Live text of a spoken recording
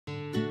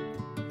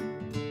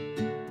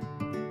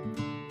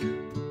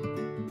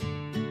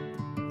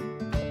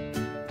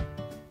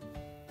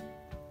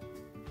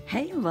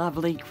Hey,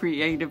 lovely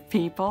creative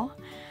people.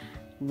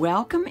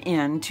 Welcome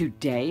into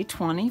day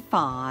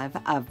 25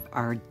 of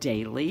our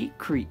daily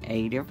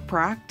creative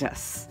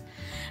practice.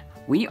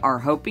 We are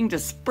hoping to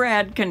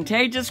spread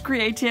contagious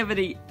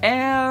creativity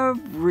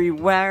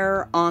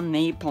everywhere on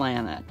the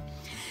planet.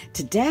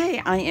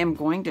 Today, I am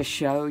going to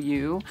show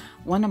you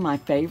one of my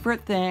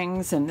favorite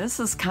things, and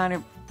this is kind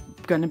of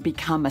going to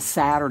become a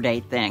Saturday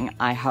thing,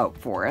 I hope,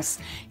 for us.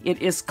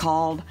 It is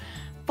called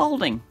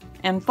folding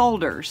and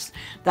folders.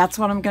 That's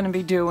what I'm going to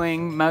be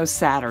doing most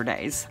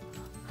Saturdays,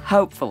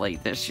 hopefully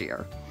this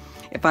year,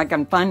 if I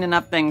can find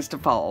enough things to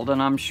fold,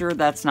 and I'm sure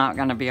that's not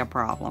going to be a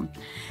problem.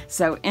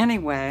 So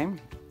anyway,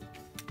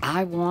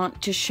 I want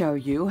to show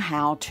you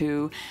how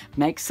to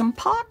make some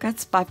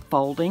pockets by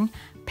folding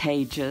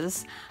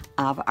pages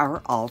of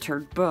our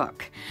altered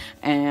book.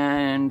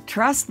 And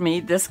trust me,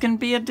 this can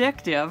be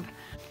addictive.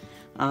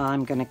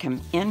 I'm going to come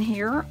in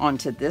here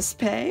onto this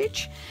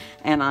page,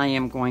 and I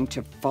am going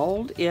to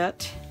fold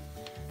it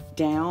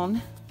down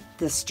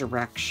this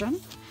direction.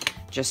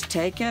 Just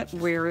take it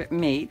where it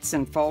meets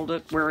and fold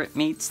it where it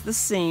meets the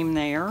seam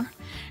there.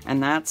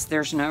 And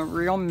there's no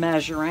real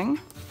measuring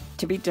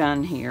to be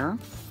done here.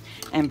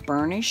 And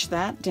burnish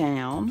that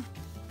down.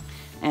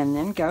 And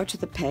then go to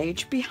the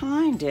page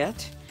behind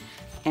it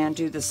and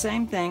do the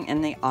same thing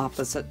in the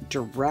opposite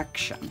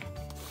direction.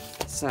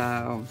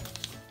 So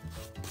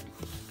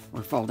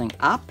we're folding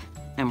up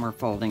and we're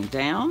folding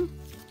down.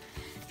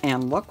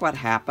 And look what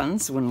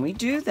happens when we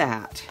do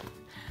that.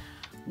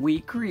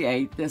 We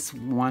create this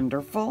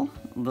wonderful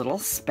little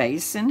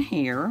space in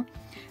here.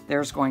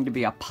 There's going to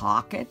be a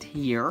pocket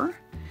here.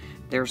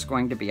 There's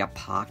going to be a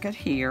pocket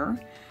here.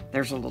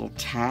 There's a little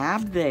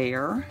tab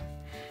there.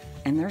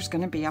 And there's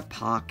going to be a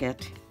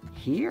pocket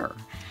here.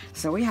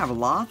 So we have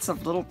lots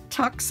of little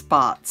tuck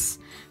spots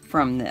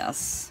from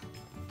this.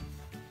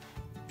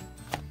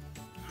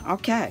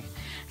 Okay,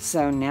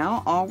 so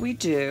now all we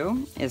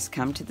do is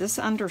come to this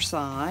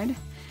underside,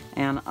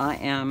 and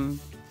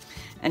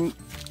and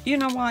you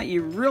know what,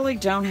 you really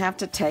don't have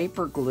to tape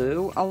or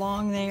glue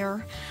along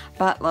there,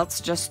 but let's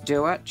just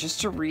do it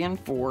just to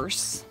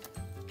reinforce.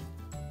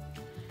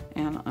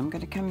 And I'm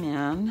going to come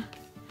in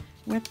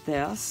with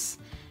this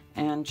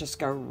and just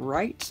go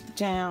right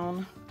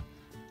down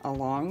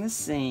along the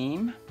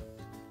seam.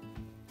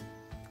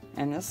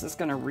 And this is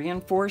going to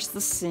reinforce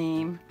the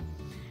seam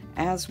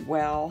as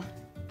well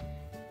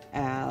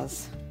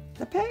as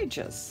the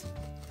pages.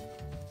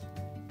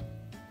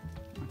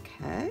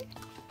 Okay.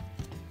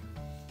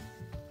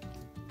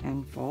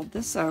 And fold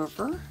this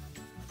over.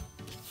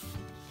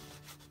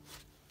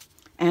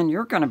 And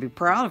you're going to be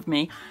proud of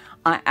me.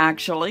 I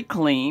actually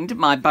cleaned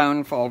my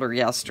bone folder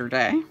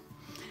yesterday.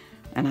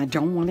 And I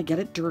don't want to get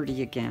it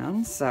dirty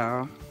again,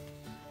 so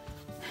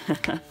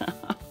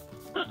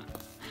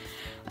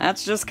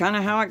that's just kind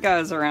of how it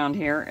goes around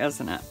here,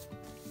 isn't it?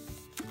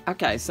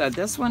 Okay, so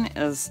this one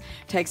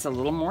takes a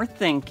little more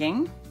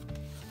thinking.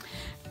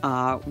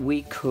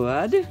 We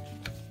could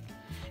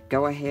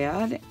go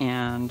ahead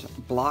and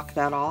block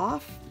that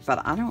off,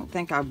 but I don't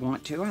think I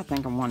want to. I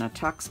think I want a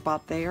tuck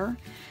spot there,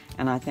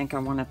 and I think I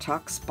want a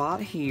tuck spot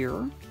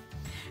here.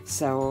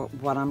 So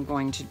what I'm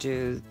going to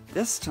do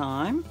this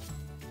time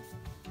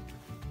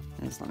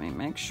is, let me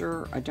make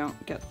sure I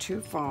don't get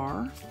too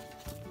far.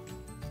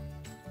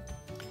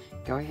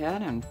 Go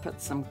ahead and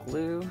put some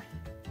glue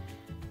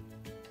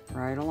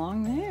right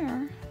along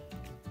there.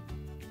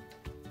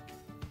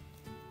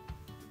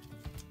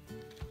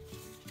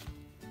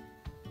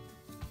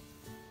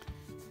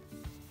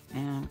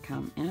 And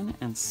come in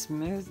and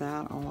smooth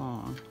that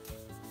along.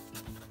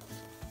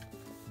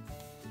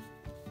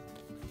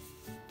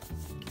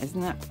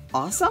 Isn't that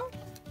awesome?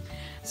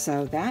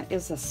 So that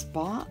is a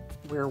spot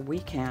where we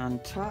can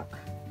tuck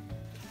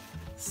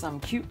some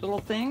cute little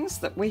things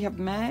that we have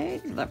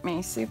made. Let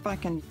me see if I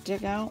can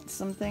dig out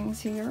some things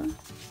here.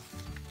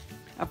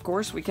 Of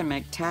course, we can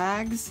make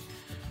tags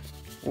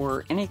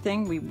or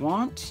anything we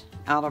want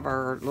out of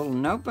our little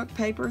notebook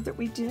paper that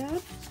we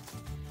did.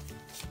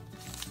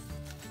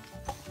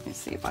 Let me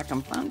see if I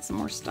can find some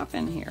more stuff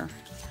in here.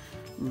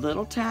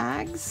 Little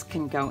tags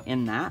can go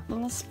in that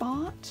little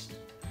spot.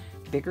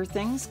 Bigger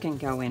things can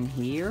go in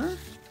here.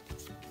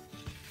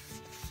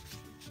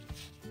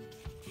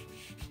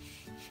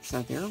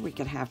 So there we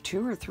could have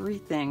 2 or 3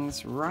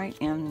 things right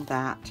in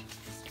that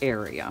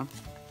area.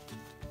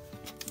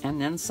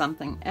 And then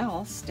something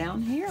else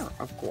down here,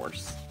 of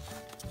course.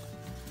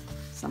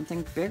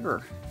 Something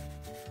bigger.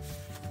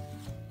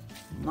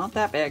 Not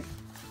that big,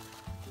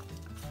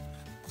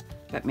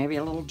 but maybe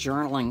a little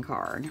journaling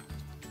card.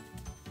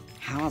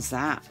 How's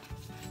that?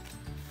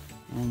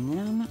 And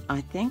then I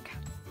think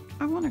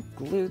I want to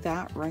glue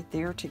that right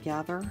there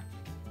together,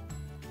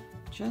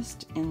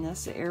 just in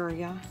this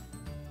area,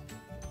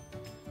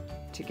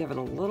 to give it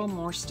a little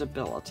more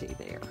stability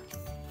there.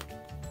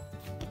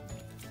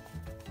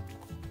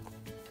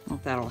 I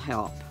think that'll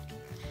help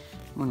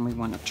when we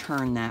want to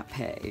turn that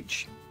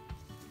page.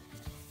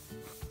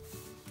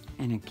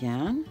 And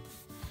again,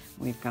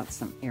 we've got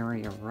some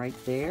area right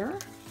there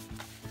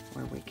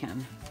where we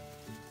can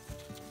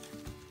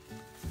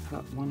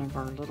put one of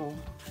our little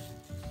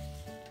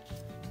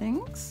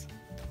things.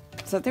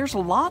 So there's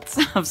lots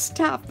of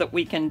stuff that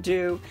we can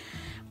do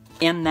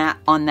in that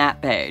on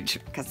that page,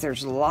 because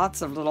there's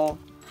lots of little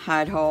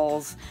hide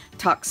holes,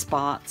 tuck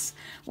spots,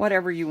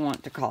 whatever you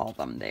want to call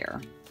them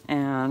there.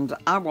 And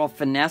I will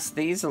finesse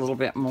these a little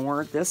bit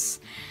more. This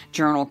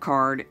journal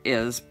card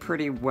is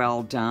pretty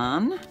well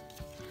done.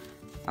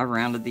 I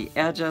rounded the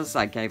edges,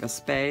 I gave a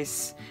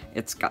space.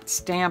 It's got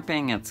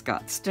stamping, it's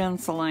got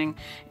stenciling,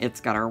 it's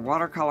got our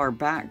watercolor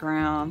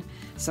background.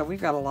 So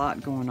we've got a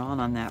lot going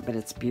on that, but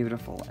it's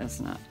beautiful,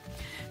 isn't it?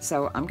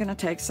 So I'm gonna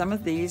take some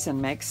of these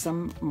and make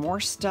some more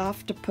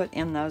stuff to put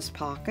in those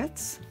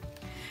pockets.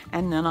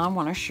 And then I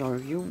wanna show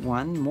you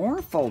one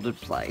more folded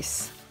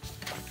place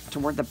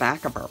toward the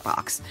back of our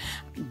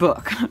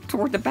book,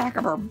 toward the back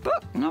of our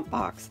book, not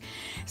box.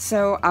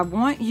 So I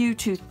want you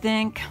to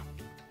think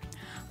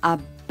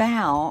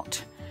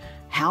about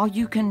how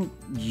you can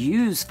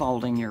use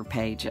folding your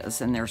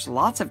pages, and there's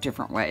lots of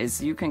different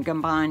ways. You can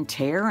combine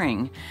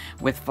tearing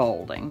with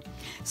folding.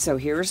 So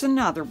here's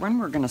another one.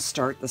 We're going to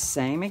start the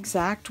same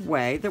exact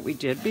way that we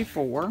did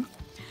before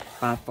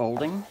by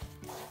folding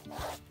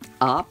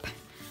up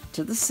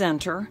to the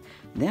center.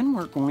 Then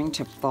we're going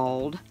to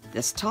fold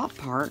this top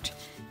part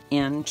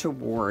in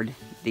toward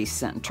the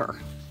center.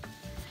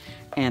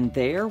 And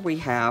there we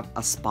have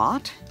a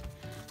spot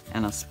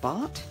and a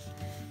spot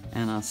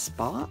and a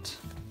spot.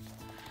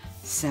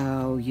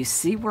 So you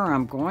see where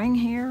I'm going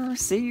here?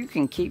 See, you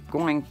can keep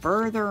going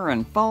further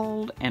and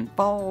fold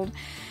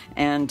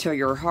until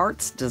your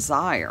heart's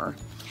desire.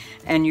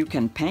 And you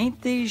can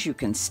paint these, you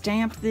can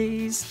stamp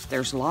these.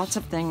 There's lots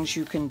of things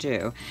you can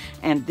do.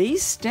 And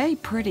these stay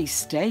pretty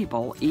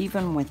stable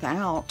even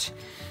without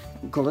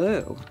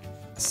glue.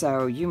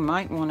 So you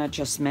might want to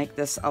just make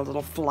this a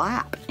little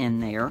flap in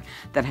there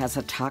that has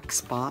a tuck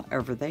spot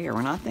over there.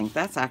 And I think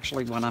that's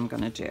actually what I'm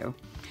going to do.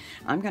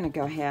 I'm going to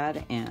go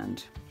ahead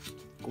and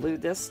glue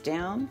this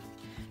down,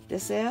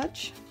 this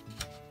edge.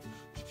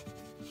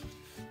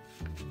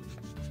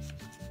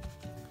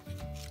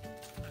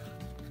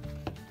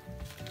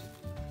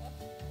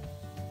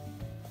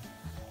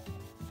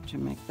 To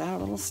make that a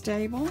little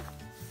stable.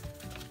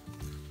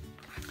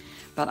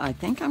 But I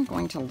think I'm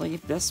going to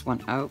leave this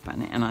one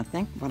open, and I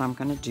think what I'm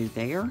going to do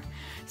there,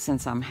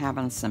 since I'm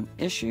having some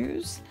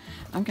issues,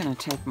 I'm going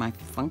to take my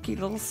funky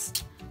little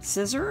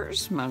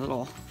scissors, my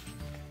little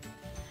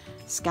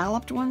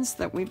scalloped ones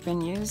that we've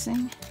been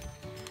using,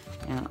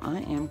 and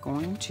I am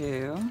going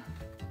to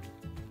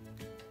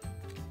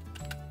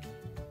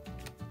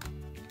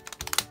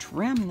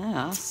trim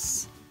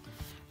this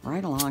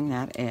right along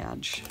that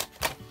edge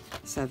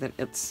so that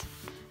it's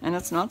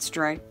not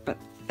straight, but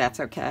that's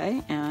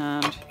okay.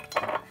 And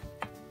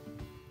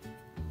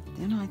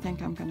then I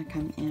think I'm going to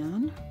come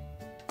in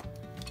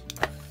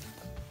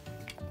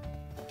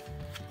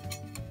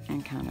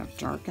and kind of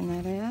darken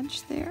that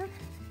edge there.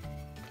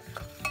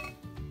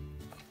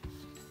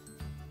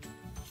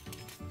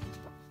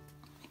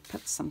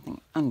 Put something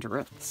under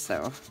it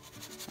so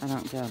I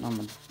don't get it on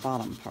the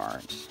bottom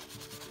part.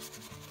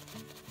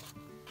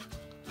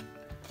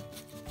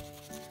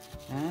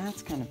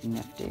 That's kind of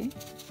nifty.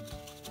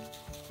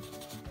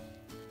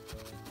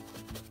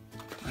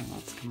 And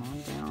let's come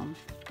on down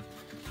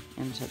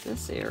into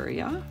this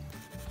area.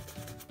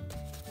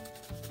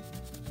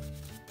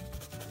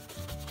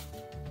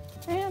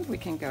 And we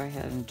can go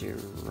ahead and do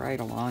right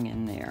along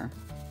in there.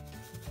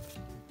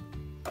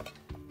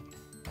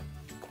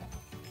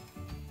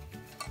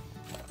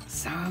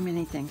 So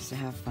many things to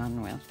have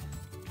fun with.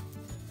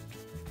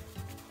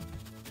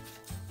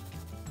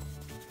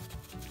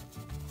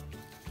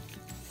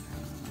 So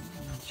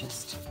I'll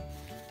just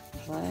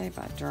play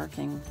by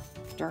darkening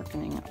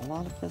a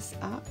lot of this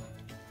up.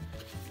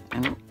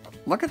 And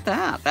look at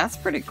that, that's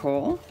pretty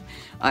cool.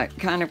 I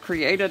kind of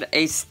created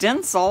a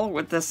stencil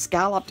with the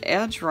scalloped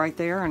edge right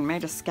there and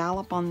made a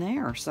scallop on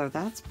there. So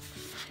that's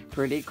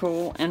pretty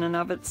cool in and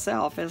of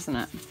itself, isn't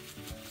it?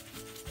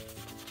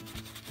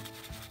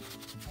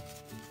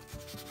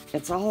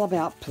 It's all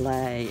about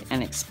play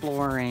and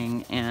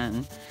exploring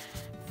and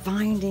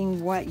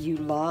finding what you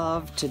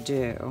love to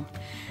do.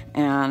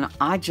 And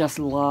I just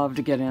love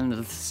to get into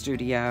the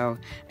studio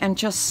and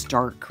just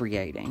start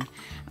creating.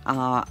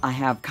 I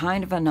have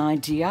kind of an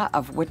idea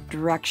of what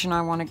direction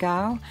I want to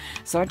go.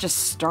 So I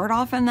just start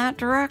off in that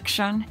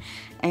direction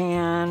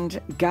and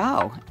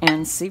go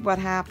and see what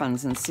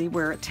happens and see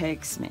where it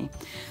takes me.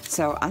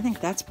 So I think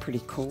that's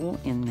pretty cool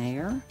in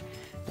there.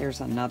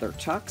 There's another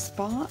tuck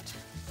spot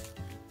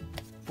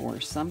for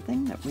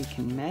something that we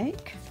can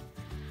make.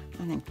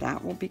 I think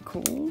that will be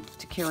cool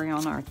to carry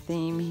on our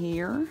theme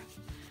here.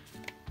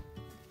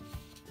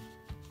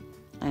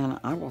 And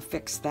I will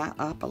fix that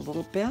up a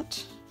little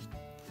bit.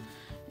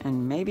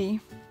 And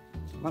maybe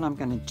what I'm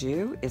going to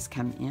do is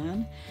come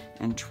in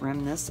and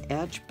trim this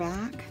edge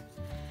back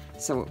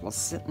so it will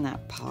sit in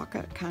that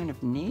pocket kind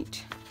of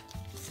neat.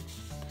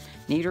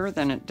 Neater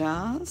than it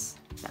does.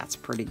 That's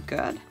pretty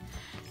good.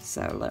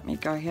 So let me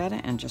go ahead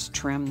and just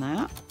trim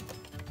that.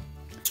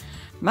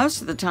 Most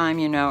of the time,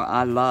 you know,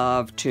 I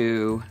love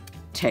to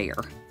tear.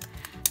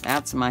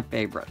 That's my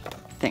favorite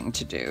thing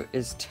to do,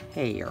 is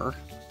tear.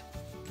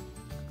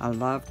 I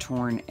love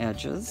torn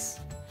edges,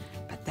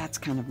 but that's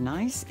kind of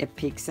nice. It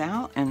peeks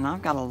out, and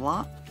I've got a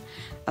lot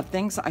of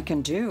things I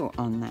can do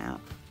on that.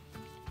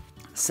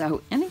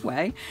 So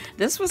anyway,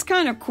 this was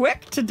kind of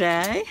quick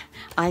today,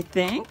 I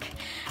think,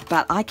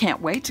 but I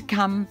can't wait to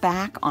come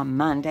back on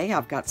Monday.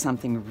 I've got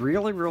something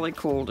really, really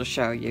cool to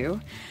show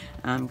you.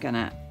 I'm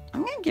gonna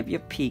give you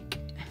a peek,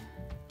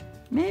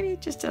 maybe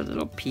just a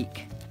little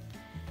peek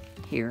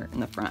here in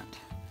the front.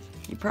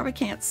 You probably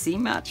can't see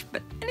much,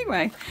 but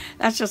anyway,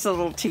 that's just a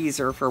little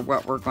teaser for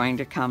what we're going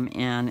to come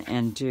in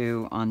and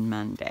do on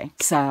Monday.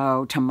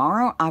 So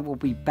tomorrow I will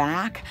be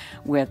back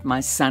with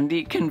my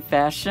Sunday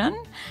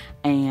confession,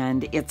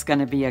 and it's going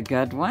to be a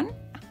good one.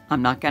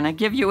 I'm not going to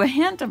give you a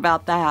hint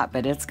about that,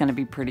 but it's going to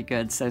be pretty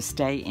good. So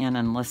stay in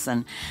and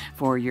listen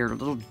for your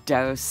little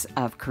dose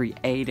of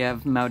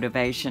creative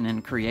motivation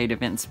and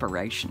creative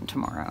inspiration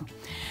tomorrow.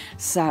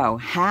 So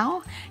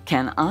how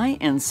can I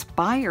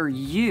inspire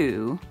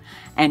you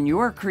and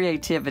your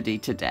creativity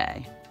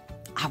today?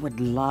 I would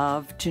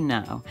love to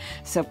know.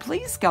 So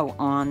please go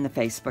on the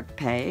Facebook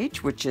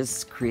page, which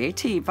is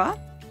Creativa,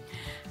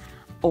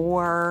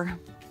 or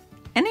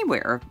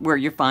anywhere where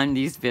you find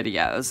these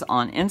videos.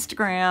 On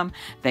Instagram,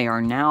 they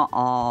are now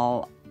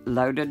all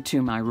loaded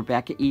to my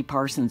Rebecca E.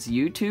 Parsons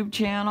YouTube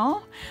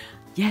channel.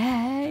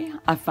 Yay!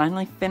 I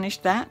finally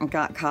finished that and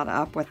got caught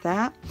up with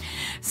that.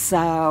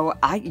 So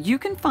you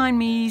can find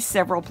me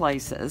several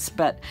places,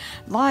 but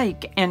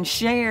like and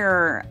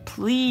share,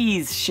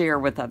 please share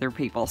with other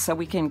people so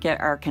we can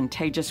get our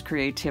contagious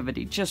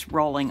creativity just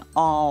rolling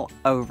all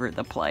over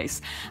the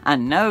place. I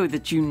know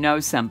that you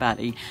know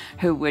somebody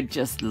who would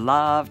just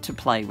love to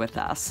play with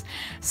us.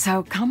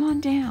 So come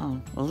on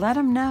down, let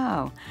them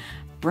know.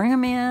 Bring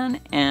them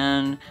in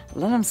and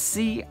let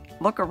them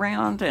look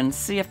around and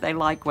see if they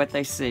like what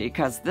they see,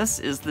 because this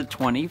is the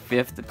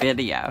 25th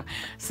video.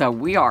 So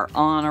we are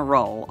on a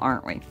roll,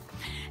 aren't we?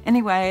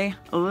 Anyway,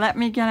 let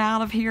me get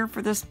out of here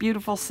for this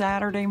beautiful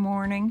Saturday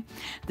morning.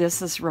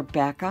 This is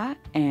Rebecca,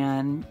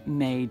 and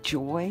may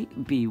joy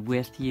be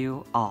with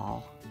you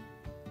all.